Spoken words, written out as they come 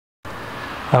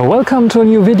Welcome to a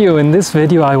new video. In this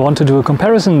video I want to do a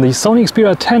comparison. The Sony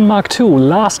Xperia 10 Mark II,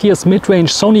 last year's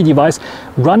mid-range Sony device,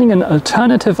 running an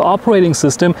alternative operating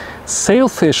system,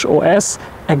 SailfishOS,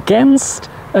 against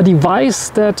a device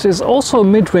that is also a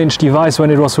mid-range device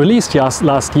when it was released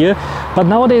last year, but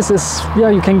nowadays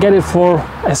you can get it for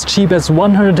as cheap as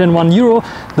 €101,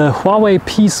 the Huawei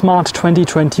P Smart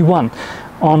 2021.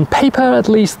 On paper, at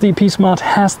least, the P Smart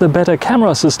has the better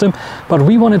camera system, but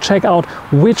we want to check out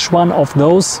which one of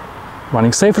those, running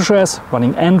SailfishOS,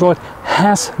 running Android,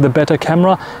 has the better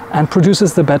camera and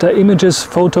produces the better images,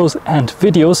 photos and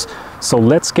videos. So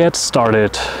let's get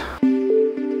started.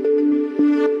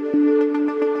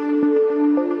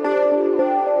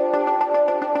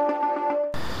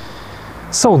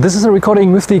 So this is a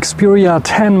recording with the Xperia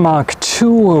 10 Mark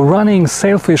II running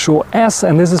SailfishOS,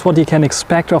 and this is what you can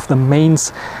expect of the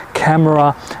mains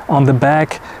camera on the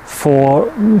back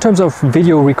in terms of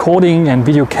video recording and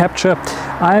video capture.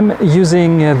 I'm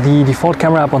using the default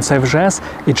camera app on SailfishOS.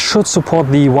 It should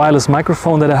support the wireless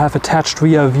microphone that I have attached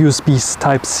via USB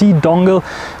Type-C dongle,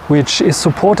 which is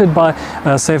supported by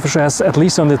SailfishOS, at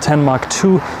least on the 10 Mark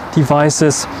II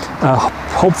devices,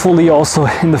 hopefully also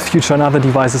in the future on other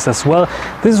devices as well.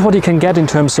 This is what you can get in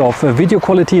terms of video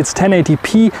quality. It's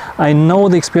 1080p. I know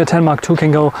the Xperia 10 Mark II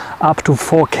can go up to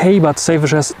 4K, but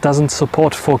SailfishOS doesn't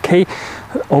support 4K,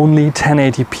 only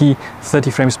 1080p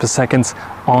 30 frames per second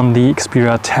on the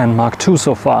Xperia 10 Mark II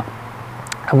so far.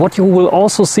 And what you will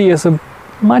also see is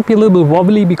might be a little bit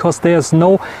wobbly because there's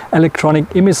no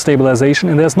electronic image stabilization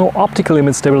and there's no optical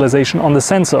image stabilization on the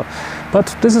sensor.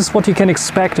 But this is what you can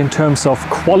expect in terms of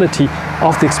quality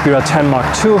of the Xperia 10 Mark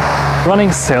II running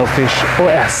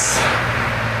SailfishOS.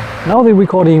 Now the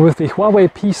recording with the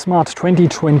Huawei P Smart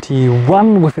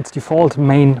 2021 with its default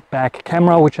main back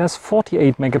camera, which has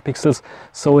 48 megapixels,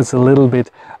 so it's a little bit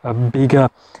bigger,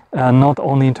 not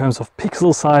only in terms of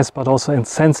pixel size but also in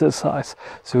sensor size,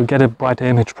 so you get a brighter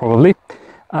image probably.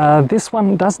 This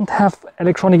one doesn't have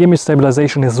electronic image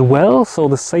stabilization as well, so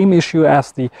the same issue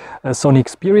as the Sony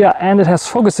Xperia, and it has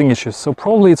focusing issues, so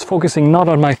probably it's focusing not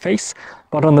on my face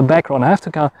but on the background. I have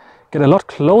to get a lot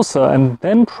closer and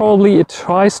then probably it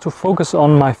tries to focus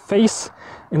on my face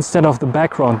instead of the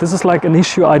background. This is like an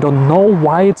issue, I don't know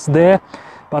why it's there,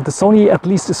 but the Sony at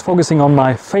least is focusing on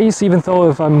my face, even though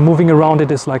if I'm moving around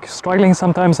it is like struggling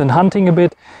sometimes and hunting a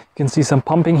bit. You can see some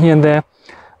pumping here and there.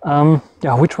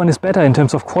 Which one is better in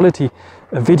terms of quality?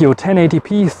 Video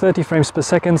 1080p 30 frames per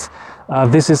second.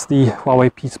 This is the Huawei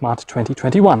P Smart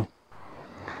 2021.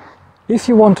 If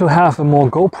you want to have a more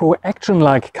GoPro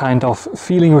action-like kind of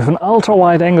feeling with an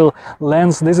ultra-wide angle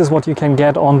lens, this is what you can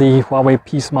get on the Huawei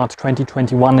P Smart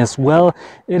 2021 as well.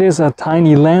 It is a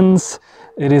tiny lens.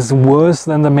 It is worse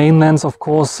than the main lens, of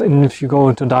course, and if you go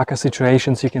into darker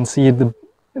situations you can see the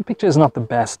picture is not the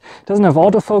best. It doesn't have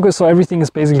autofocus, so everything is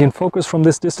basically in focus from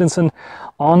this distance and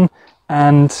on.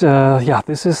 And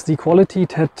this is the quality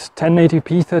at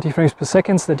 1080p 30 frames per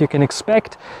second that you can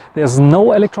expect. There's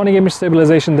no electronic image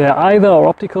stabilization there either, or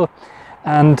optical,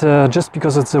 and just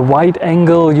because it's a wide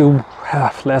angle you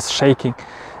have less shaking.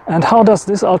 And how does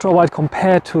this ultra wide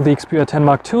compare to the Xperia 10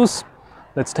 Mark IIs?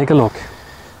 Let's take a look.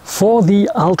 For the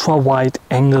ultra-wide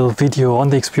angle video on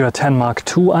the Xperia 10 Mark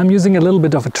II, I'm using a little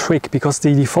bit of a trick because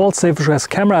the default SailfishOS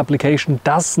camera application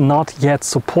does not yet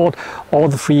support all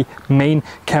the three main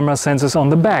camera sensors on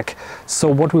the back. So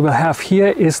what we will have here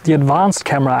is the advanced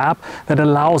camera app that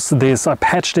allows this. I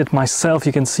patched it myself.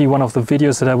 You can see one of the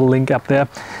videos that I will link up there,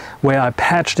 where I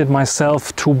patched it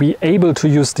myself to be able to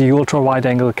use the ultra-wide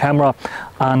angle camera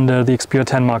under the Xperia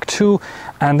 10 Mark II.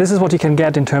 And this is what you can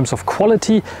get in terms of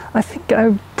quality. I think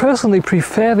I personally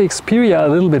prefer the Xperia a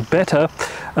little bit better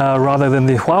rather than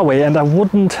the Huawei, and I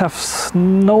wouldn't have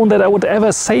known that I would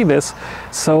ever say this.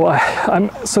 So I'm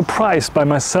surprised by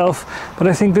myself, but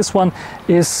I think this one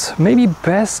is maybe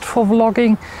best for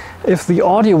vlogging. If the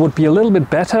audio would be a little bit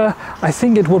better, I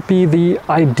think it would be the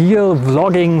ideal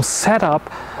vlogging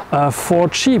setup for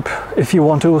cheap if you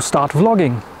want to start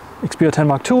vlogging. Xperia 10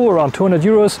 Mark II around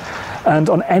 €200, and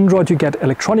on Android you get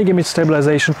electronic image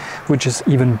stabilization, which is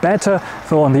even better.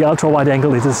 So on the ultra wide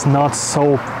angle it is not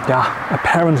so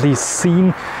apparently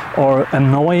seen or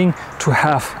annoying to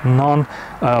have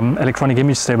electronic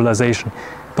image stabilization.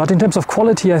 But in terms of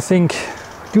quality, I think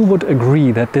you would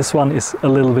agree that this one is a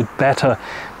little bit better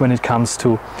when it comes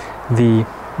to the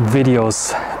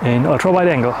videos in ultra wide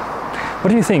angle.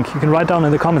 What do you think? You can write down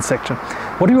in the comment section.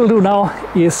 What we will do now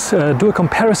is do a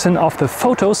comparison of the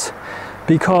photos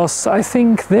because I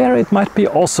think there it might be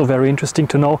also very interesting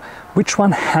to know which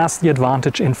one has the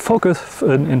advantage in focus,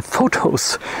 in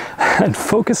photos and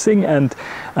focusing and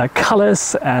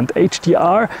colors and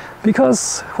HDR,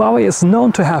 because Huawei is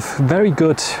known to have very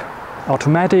good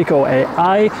automatic or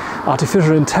AI,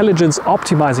 artificial intelligence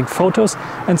optimizing photos,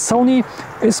 and Sony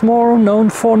is more known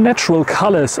for natural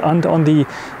colors. And on the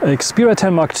Xperia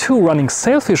 10 Mark II running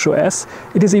SailfishOS,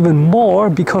 it is even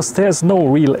more, because there's no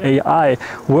real AI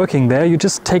working there. You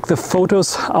just take the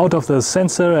photos out of the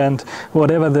sensor, and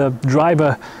whatever the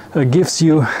driver gives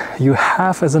you, you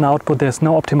have as an output. There's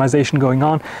no optimization going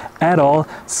on at all.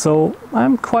 So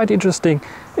I'm quite interested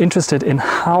in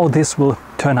how this will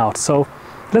turn out. So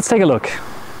let's take a look.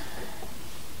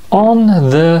 On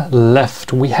the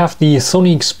left we have the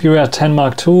Sony Xperia 10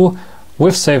 Mark II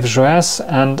with SailfishOS,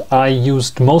 and I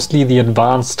used mostly the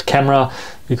advanced camera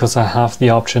because I have the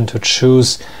option to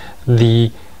choose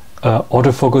the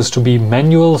autofocus to be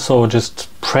manual, so just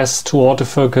press to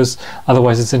autofocus,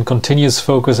 otherwise it's in continuous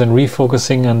focus and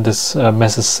refocusing, and this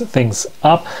messes things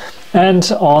up.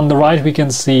 And on the right we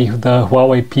can see the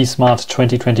Huawei P Smart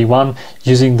 2021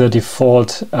 using the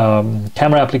default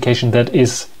camera application that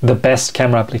is the best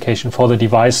camera application for the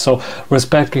device. So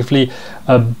respectively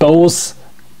both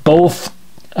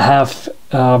have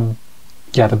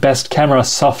the best camera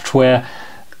software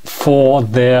for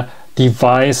their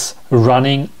device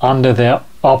running under their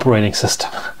operating system.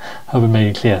 I will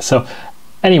make it clear. So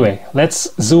anyway,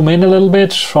 let's zoom in a little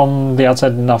bit. From the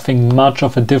outside, nothing much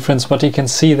of a difference, but you can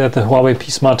see that the Huawei P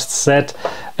Smart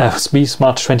P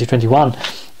Smart 2021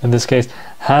 in this case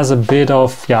has a bit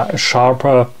of a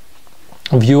sharper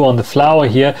view on the flower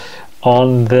here.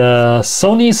 On the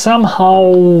Sony,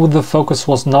 somehow the focus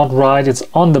was not right. It's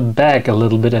on the back a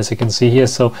little bit, as you can see here,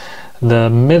 so the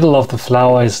middle of the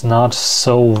flower is not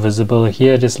so visible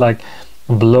here. It is like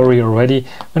blurry already.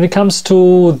 When it comes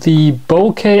to the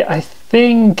bokeh, I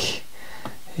think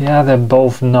they're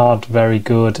both not very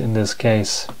good in this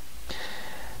case.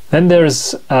 Then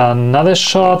there's another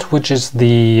shot, which is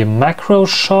the macro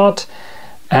shot,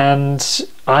 and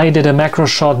I did a macro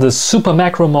shot, the super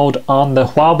macro mode, on the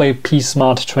Huawei P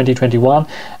Smart 2021,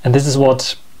 and this is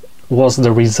what was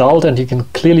the result. And you can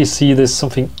clearly see there's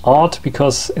something odd,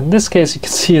 because in this case you can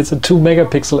see it's a 2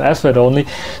 megapixel effort only,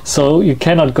 so you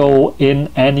cannot go in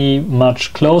any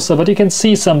much closer, but you can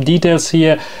see some details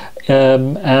here,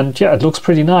 and it looks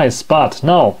pretty nice. But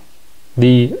now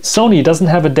the Sony doesn't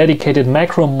have a dedicated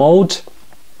macro mode.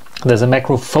 There's a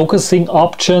macro focusing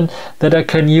option that I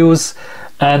can use,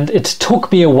 and it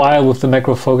took me a while with the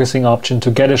macro focusing option to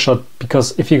get a shot,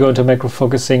 because if you go to macro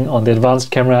focusing on the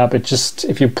advanced camera app, it just,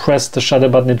 if you press the shutter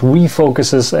button, it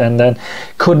refocuses and then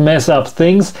could mess up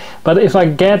things. But if I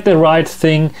get the right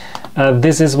thing,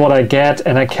 this is what I get,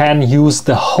 and I can use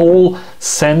the whole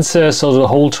sensor, so the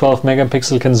whole 12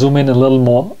 megapixel, can zoom in a little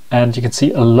more, and you can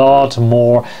see a lot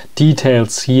more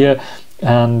details here.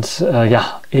 And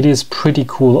it is pretty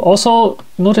cool. Also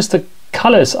notice the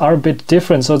colors are a bit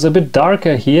different, so it's a bit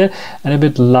darker here and a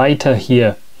bit lighter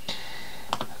here.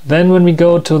 Then when we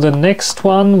go to the next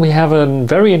one, we have a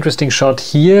very interesting shot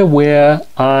here where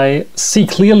I see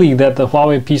clearly that the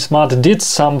Huawei P Smart did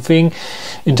something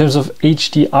in terms of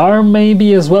HDR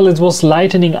maybe as well. It was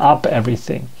lightening up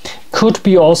everything. Could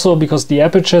be also because the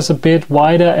aperture is a bit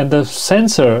wider and the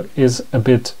sensor is a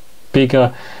bit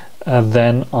bigger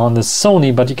than on the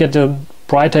Sony, but you get a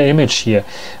brighter image here.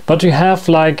 But you have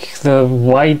like the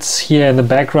whites here in the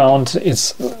background,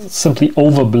 it's simply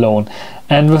overblown.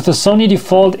 And with the Sony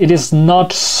default, it is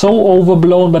not so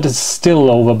overblown, but it's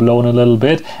still overblown a little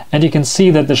bit. And you can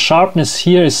see that the sharpness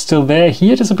here is still there.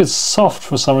 Here it is a bit soft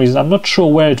for some reason. I'm not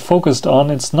sure where it focused on.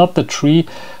 It's not the tree,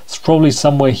 it's probably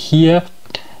somewhere here.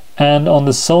 And on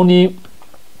the Sony,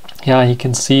 you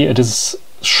can see it is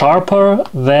sharper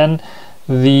than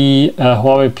the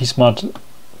Huawei P Smart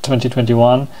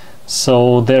 2021,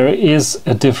 so there is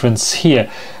a difference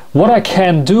here. What I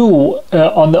can do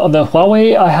on the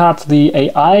Huawei, I had the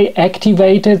AI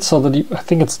activated, so I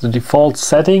think it's the default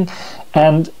setting,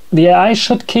 and the AI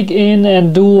should kick in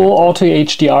and do auto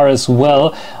HDR as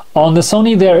well. On the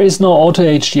Sony there is no auto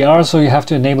HDR, so you have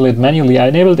to enable it manually. I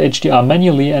enabled HDR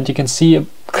manually, and you can see a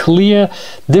clear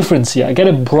difference here. I get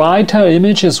a brighter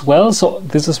image as well, so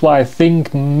this is why I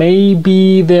think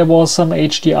maybe there was some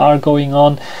HDR going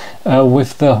on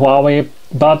with the Huawei.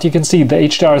 But you can see the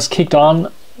HDR is kicked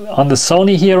on the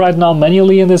Sony here right now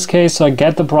manually in this case, so I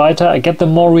get the brighter, I get the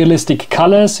more realistic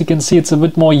colors. You can see it's a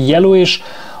bit more yellowish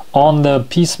on the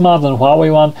P Smart than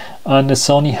Huawei one, and the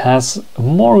Sony has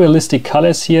more realistic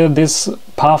colors here. This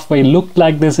pathway looked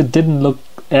like this, it didn't look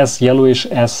as yellowish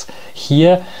as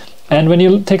here. And when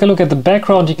you take a look at the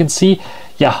background, you can see,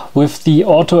 yeah, with the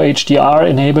auto HDR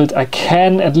enabled, I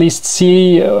can at least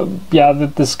see, yeah,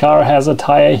 that this car has a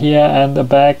tire here and a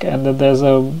back, and that there's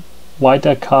a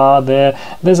whiter car there.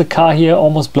 There's a car here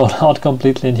almost blown out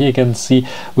completely, and here you can see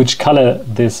which color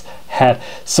this had.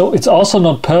 So it's also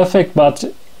not perfect, but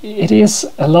it is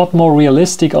a lot more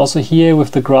realistic also here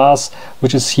with the grass,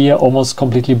 which is here almost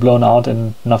completely blown out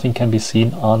and nothing can be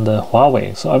seen on the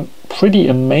Huawei. So I'm pretty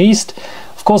amazed.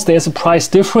 Of course, there's a price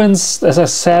difference. As I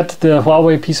said, the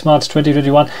Huawei P-Smart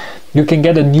 2021, you can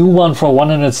get a new one for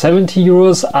 170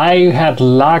 euros. I had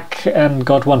luck and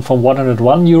got one for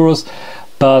 101 euros.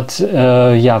 But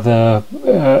yeah, the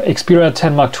Xperia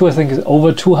 10 Mark II, I think, is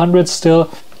over 200 still.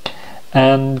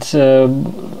 And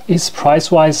is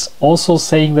price-wise also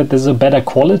saying that there's a better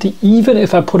quality, even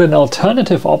if I put an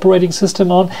alternative operating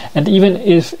system on, and even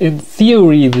if in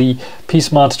theory the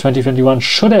P-Smart 2021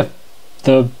 should have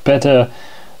the better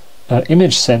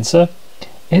image sensor,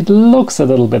 it looks a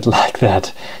little bit like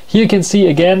that. Here you can see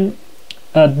again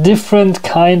a different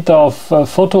kind of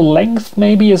photo length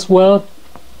maybe as well,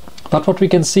 but what we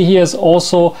can see here is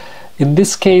also in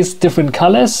this case different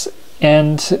colors.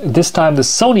 And this time the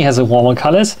Sony has a warmer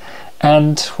colors,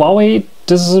 and Huawei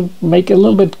does make it a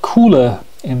little bit cooler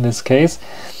in this case.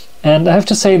 And I have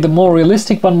to say the more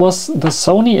realistic one was the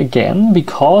Sony again,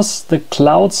 because the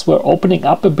clouds were opening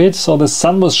up a bit, so the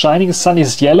sun was shining. The sun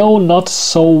is yellow, not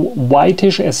so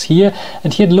whitish as here.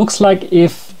 And here it looks like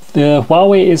if the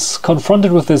Huawei is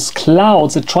confronted with these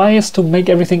clouds, it tries to make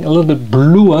everything a little bit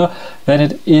bluer than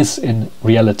it is in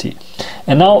reality.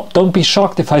 And now don't be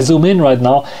shocked if I zoom in right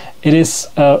now. It is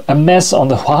a mess on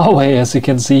the Huawei, as you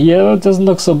can see here. It doesn't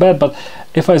look so bad, but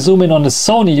if I zoom in on the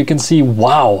Sony, you can see,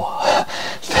 wow,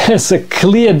 there's a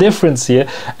clear difference here.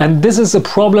 And this is a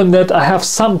problem that I have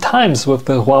sometimes with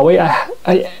the Huawei.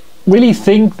 I really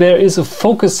think there is a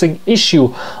focusing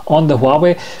issue on the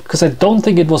Huawei, because I don't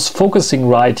think it was focusing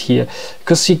right here,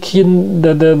 because you can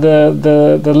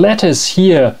the letters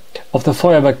here of the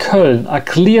Feuerwehr Köln are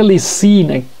clearly seen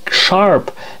and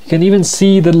sharp. You can even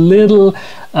see the little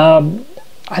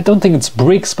I don't think it's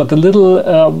bricks, but the little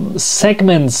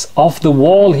segments of the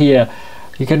wall here,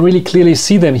 you can really clearly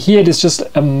see them. Here it is just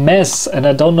a mess, and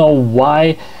I don't know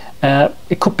why.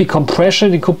 It could be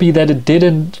compression, it could be that it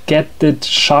didn't get it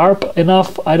sharp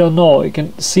enough, I don't know. You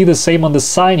can see the same on the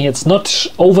sign here. It's not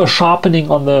over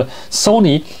sharpening on the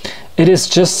Sony, it is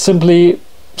just simply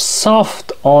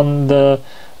soft on the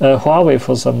Huawei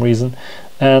for some reason,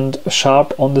 and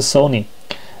sharp on the Sony.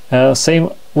 Same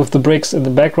with the bricks in the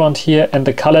background here, and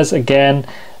the colors again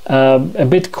a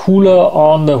bit cooler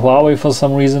on the Huawei for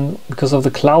some reason, because of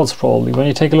the clouds probably. When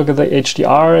you take a look at the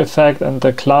HDR effect and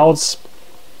the clouds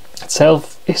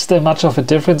itself, is there much of a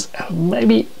difference?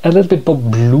 Maybe a little bit more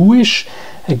bluish,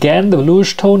 again the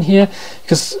bluish tone here,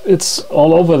 because it's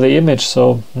all over the image.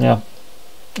 So yeah,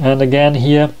 and again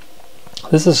here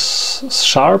this is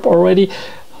sharp already.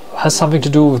 Has something to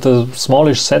do with the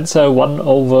smallish sensor,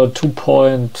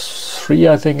 1/2.3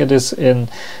 I think it is in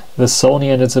the Sony,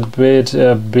 and it's a bit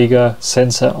bigger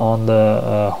sensor on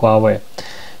the Huawei.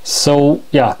 So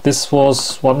yeah, this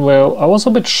was one where I was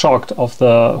a bit shocked of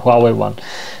the Huawei one.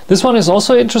 This one is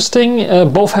also interesting.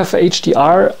 Both have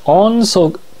HDR on,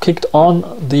 so kicked on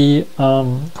the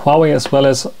Huawei, as well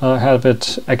as have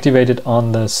it activated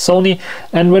on the Sony.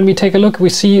 And when we take a look, we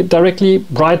see directly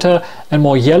brighter and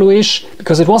more yellowish,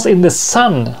 because it was in the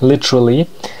sun literally.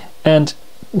 And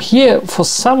here for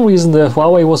some reason the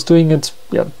Huawei was doing it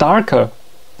darker,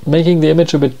 making the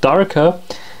image a bit darker,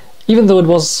 even though it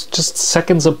was just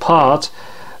seconds apart.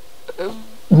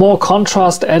 More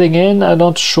contrast adding in, I'm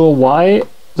not sure why.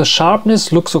 The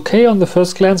sharpness looks okay on the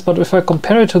first glance, but if I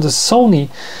compare it to the Sony,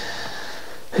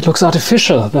 it looks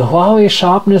artificial. The Huawei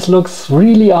sharpness looks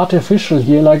really artificial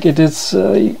here, like it is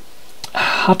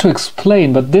hard to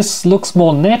explain, but this looks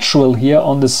more natural here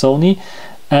on the Sony,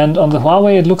 and on the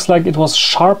Huawei it looks like it was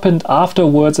sharpened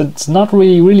afterwards. It's not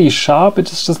really sharp,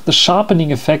 it's just the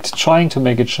sharpening effect trying to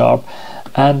make it sharp.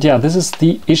 And yeah, this is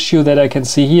the issue that I can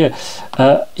see here.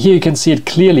 Here you can see it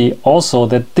clearly also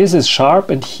that this is sharp,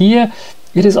 and here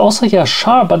it is also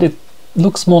sharp, but it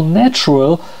looks more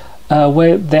natural,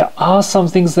 where there are some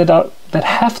things that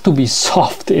have to be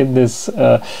soft in this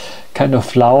kind of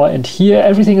flower, and here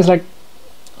everything is like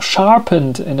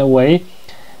sharpened in a way.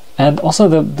 And also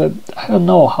the I don't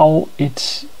know how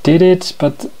it did it,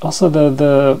 but also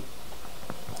the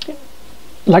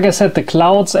like I said, the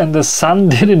clouds and the sun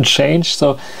didn't change,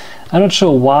 so I'm not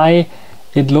sure why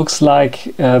it looks like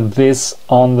this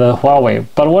on the Huawei.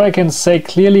 But what I can say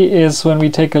clearly is, when we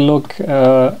take a look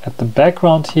at the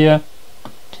background here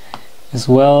as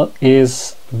well,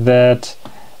 is that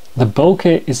The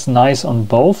bokeh is nice on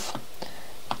both,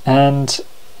 and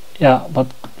yeah, but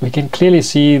we can clearly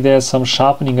see there's some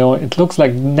sharpening going. It looks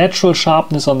like natural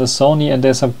sharpness on the Sony, and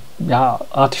there's a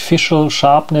artificial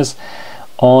sharpness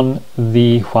on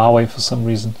the Huawei for some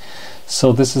reason.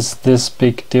 So this is this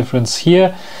big difference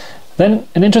here. Then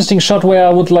an interesting shot where I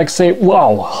would like say,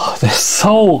 wow, they're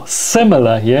so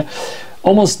similar here.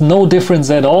 Almost no difference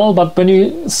at all, but when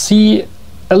you see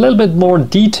a little bit more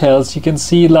details, you can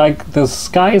see like the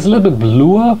sky is a little bit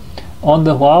bluer on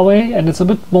the Huawei, and it's a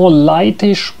bit more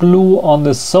lightish blue on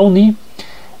the Sony.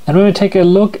 And when we take a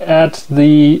look at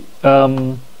the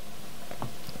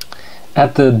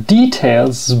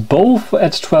details, both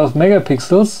at 12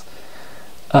 megapixels,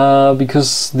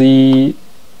 because the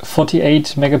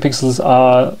 48 megapixels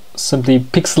are simply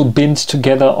pixel binned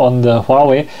together on the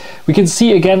Huawei, we can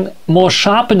see again more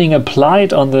sharpening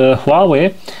applied on the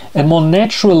Huawei and more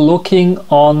natural looking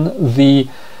on the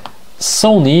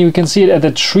Sony. We can see it at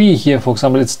the tree here, for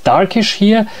example. It's darkish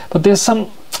here, but there's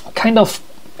some kind of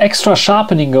extra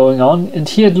sharpening going on, and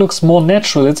here it looks more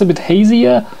natural. It's a bit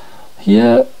hazier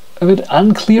here, a bit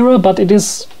unclearer, but it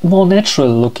is more natural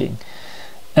looking.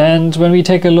 And when we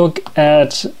take a look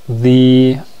at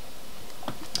the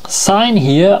sign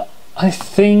here, I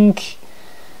think,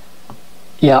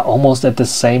 yeah, almost at the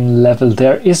same level.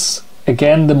 There is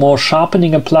again the more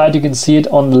sharpening applied. You can see it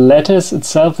on the letters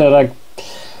itself. They're like,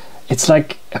 it's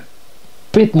like a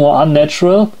bit more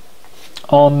unnatural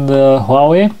on the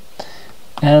Huawei,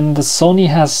 and the Sony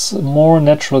has more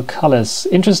natural colors.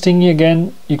 Interestingly,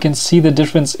 again, you can see the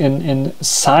difference in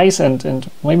size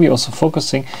and maybe also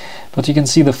focusing, but you can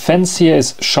see the fence here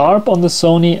is sharp on the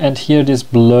Sony, and here it is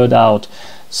blurred out.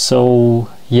 So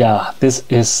yeah, this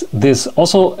is this.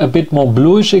 Also a bit more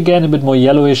bluish again, a bit more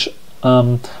yellowish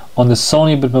on the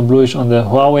Sony, a bit more bluish on the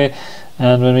Huawei.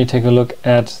 And when we take a look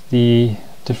at the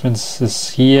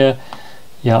differences here,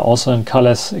 yeah, also in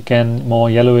colors, again, more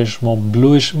yellowish, more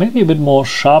bluish, maybe a bit more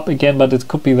sharp again, but it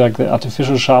could be like the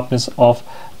artificial sharpness of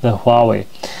the Huawei.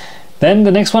 Then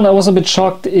the next one I was a bit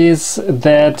shocked is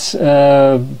that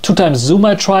 2x zoom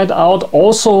I tried out.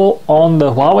 Also on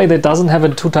the Huawei that doesn't have a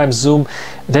 2x zoom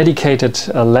dedicated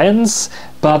lens,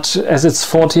 but as it's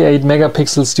 48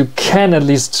 megapixels, you can at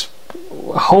least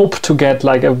hope to get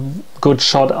like a good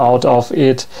shot out of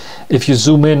it if you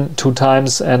zoom in 2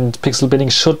 times, and pixel binning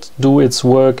should do its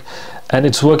work, and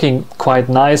it's working quite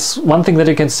nice. One thing that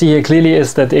you can see here clearly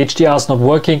is that the HDR is not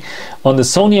working on the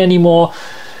Sony anymore.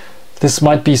 This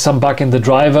might be some bug in the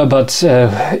driver, but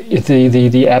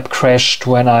the app crashed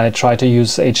when I tried to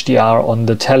use HDR on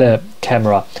the tele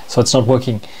camera, so it's not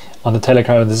working on the tele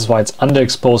camera. This is why it's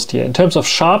underexposed here. In terms of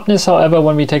sharpness, however,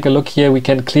 when we take a look here, we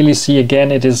can clearly see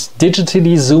again it is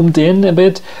digitally zoomed in a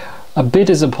bit. A bit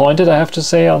disappointed, I have to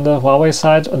say, on the Huawei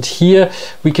side. And here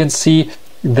we can see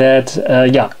that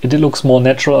yeah, it looks more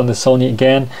natural on the Sony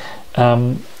again.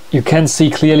 You can see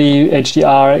clearly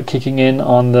HDR kicking in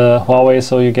on the Huawei,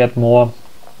 so you get more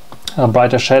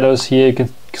brighter shadows here. You can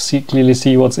clearly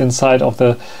see what's inside of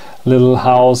the little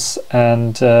house,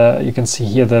 and you can see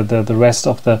here the rest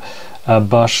of the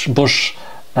bush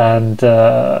and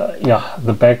yeah,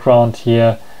 the background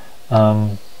here.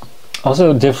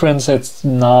 Also a difference, it's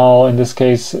now in this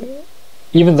case,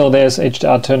 even though there's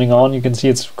HDR turning on, you can see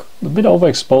it's a bit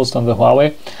overexposed on the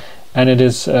Huawei, and it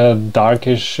is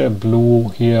darkish blue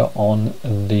here on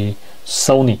the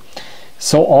Sony.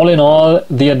 So all in all,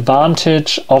 the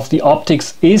advantage of the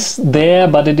optics is there,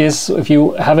 but it is, if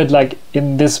you have it like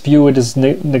in this view, it is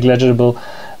negligible.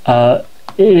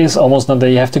 It is almost not there.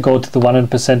 You have to go to the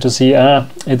 100% to see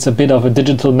it's a bit of a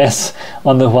digital mess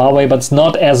on the Huawei, but it's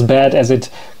not as bad as it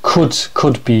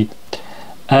could be.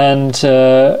 And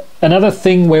another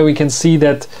thing where we can see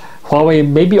that Huawei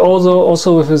maybe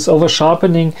also with its over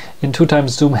sharpening in 2x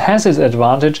zoom has its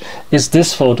advantage is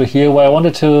this photo here, where I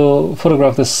wanted to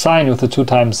photograph the sign with the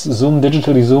 2x zoom,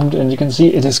 digitally zoomed, and you can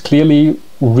see it is clearly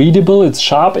readable, it's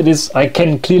sharp, it is, I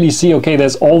can clearly see, okay,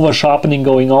 there's over sharpening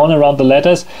going on around the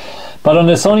letters, but on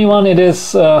the Sony one it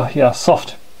is yeah,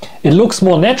 soft. It looks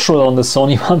more natural on the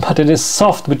Sony one, but it is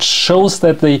soft, which shows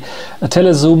that the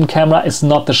telezoom camera is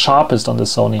not the sharpest on the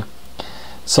Sony.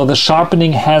 So the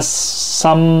sharpening has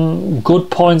some good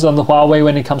points on the Huawei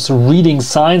when it comes to reading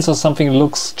signs or something. It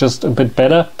looks just a bit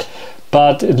better,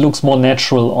 but it looks more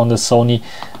natural on the Sony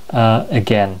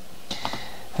again.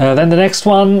 Then the next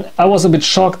one, I was a bit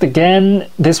shocked again.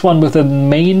 This one with the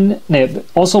main,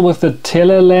 also with the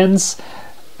tele lens.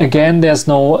 Again, there's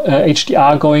no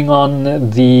HDR going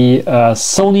on the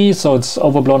Sony, so it's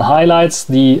overblown highlights.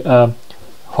 The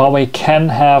Huawei can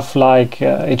have like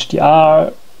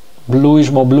HDR,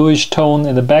 bluish, more bluish tone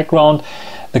in the background,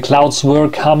 the clouds were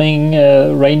coming,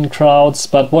 rain clouds,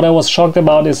 but what I was shocked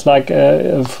about is like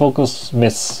a focus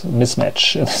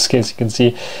mismatch. In this case, you can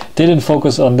see didn't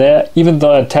focus on there, even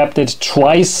though I tapped it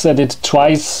twice. I did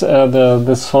twice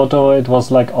this photo. It was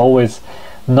like always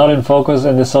not in focus,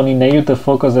 and the Sony nailed the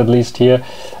focus at least here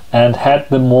and had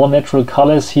the more natural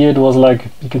colors here. It was like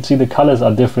you can see the colors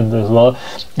are different as well,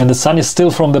 and the sun is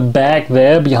still from the back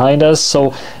there behind us,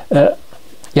 so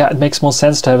yeah, it makes more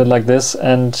sense to have it like this.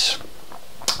 And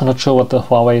I'm not sure what the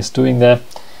Huawei is doing there.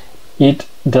 It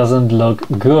doesn't look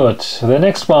good. The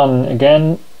next one,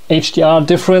 again, HDR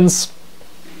difference,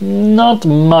 not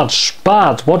much,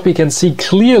 but what we can see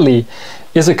clearly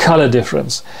is a color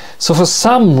difference. So for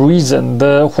some reason,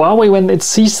 the Huawei, when it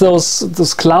sees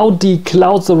those cloudy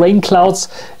clouds, the rain clouds,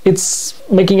 it's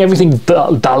making everything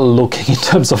dull looking in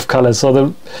terms of color.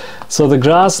 So the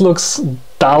grass looks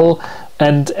dull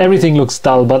and everything looks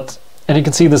dull. And you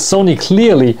can see the Sony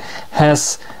clearly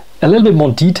has a little bit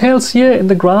more details here in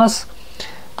the grass,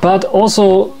 but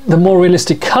also the more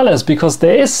realistic colors, because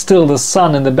there is still the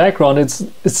sun in the background. It's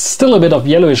still a bit of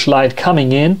yellowish light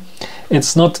coming in.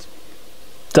 It's not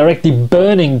directly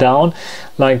burning down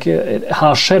like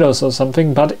harsh shadows or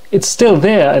something, but it's still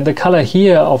there, and the color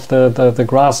here of the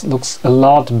grass looks a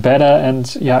lot better.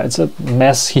 And yeah, it's a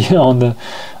mess here on the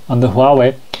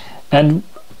Huawei. And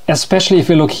especially if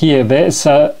you look here, there is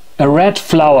a red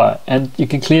flower, and you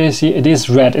can clearly see it is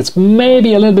red. It's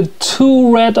maybe a little bit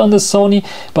too red on the Sony,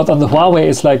 but on the Huawei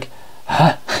it's like,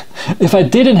 huh? If I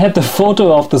didn't have the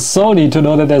photo of the Sony to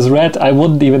know that there's red, I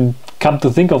wouldn't even come to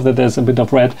think of that there's a bit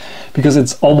of red, because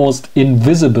it's almost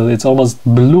invisible. It's almost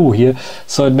blue here,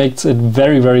 so it makes it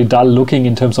very, very dull looking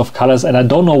in terms of colors. And I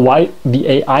don't know why the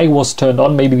AI was turned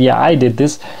on. Maybe the AI did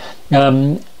this.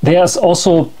 There's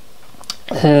also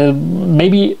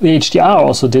maybe the HDR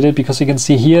also did it, because you can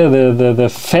see here the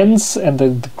fence and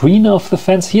the green of the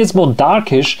fence. Here it's more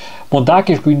darkish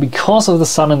green because of the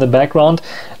sun in the background.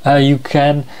 You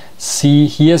can see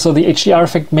here, so the HDR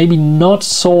effect maybe not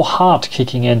so hard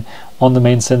kicking in on the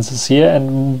main sensors here,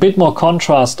 and a bit more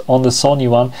contrast on the Sony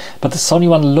one, but the Sony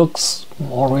one looks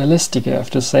more realistic, I have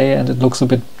to say, and it looks a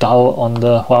bit dull on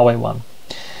the Huawei one.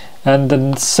 And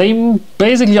then same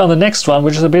basically on the next one,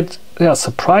 which is a bit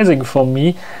surprising for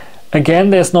me.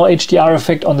 Again, there's no HDR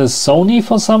effect on the Sony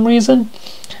for some reason.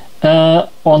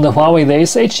 On the Huawei there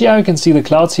is HDR. You can see the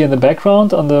clouds here in the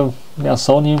background. On the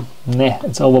Sony,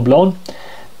 it's overblown.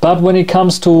 But when it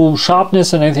comes to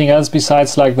sharpness and anything else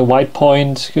besides like the white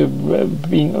point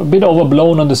being a bit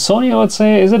overblown on the Sony, I would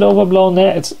say, is it overblown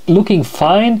there? It's looking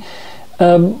fine.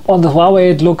 On the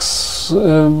Huawei it looks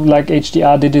like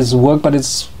HDR did its work, but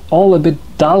it's all a bit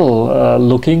dull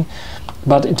looking.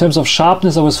 But in terms of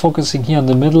sharpness, I was focusing here on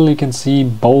the middle. You can see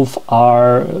both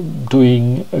are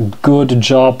doing a good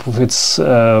job with its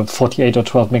 48 or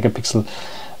 12 megapixel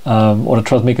or the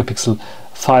 12 megapixel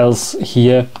files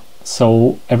here.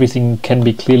 So everything can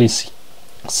be clearly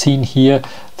seen here. I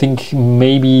think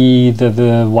maybe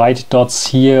the white dots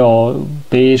here or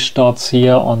beige dots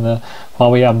here on the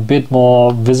Huawei are a bit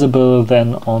more visible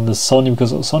than on the Sony,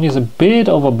 because Sony is a bit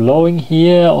overblowing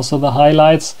here, also the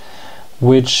highlights,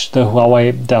 which the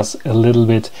Huawei does a little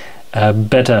bit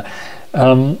better.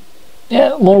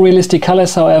 Yeah, more realistic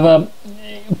colors, however,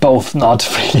 both not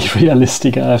really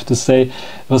realistic, I have to say.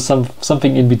 It was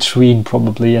something in between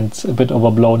probably, and a bit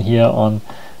overblown here on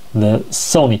the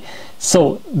Sony.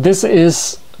 So this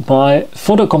is my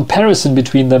photo comparison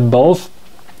between them both.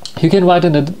 You can write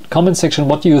in the comment section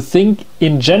what do you think.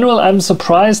 In general, I'm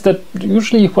surprised that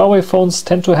usually Huawei phones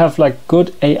tend to have like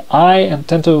good AI and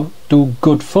tend to do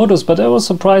good photos, but I was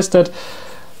surprised that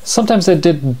sometimes they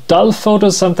did dull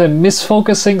photos, sometimes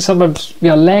misfocusing, sometimes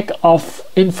lack of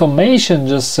information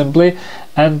just simply,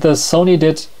 and the Sony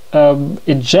did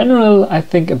in general, I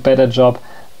think, a better job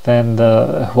than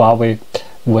the Huawei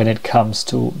when it comes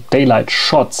to daylight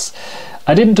shots.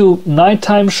 I didn't do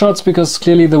nighttime shots because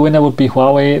clearly the winner would be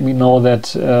Huawei. We know that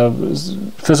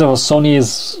first of all, Sony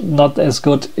is not as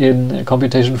good in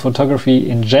computation photography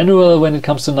in general when it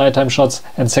comes to nighttime shots,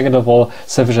 and second of all,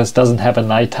 SailfishOS doesn't have a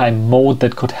nighttime mode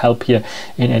that could help here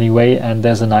in any way, and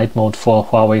there's a night mode for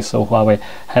Huawei, so Huawei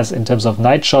has, in terms of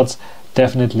night shots,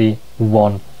 definitely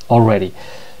won already.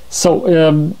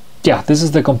 So yeah, this is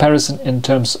the comparison in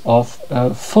terms of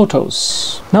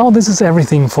photos. Now this is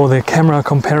everything for the camera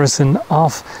comparison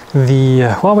of the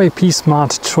Huawei P Smart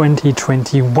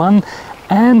 2021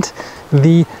 and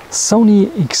the Sony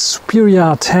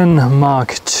Xperia 10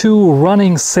 Mark II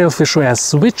running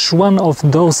SailfishOS. Which one of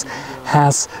those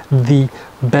has the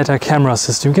better camera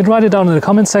system? You can write it down in the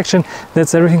comment section.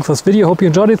 That's everything for this video. Hope you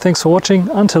enjoyed it. Thanks for watching.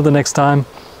 Until the next time.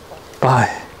 Bye.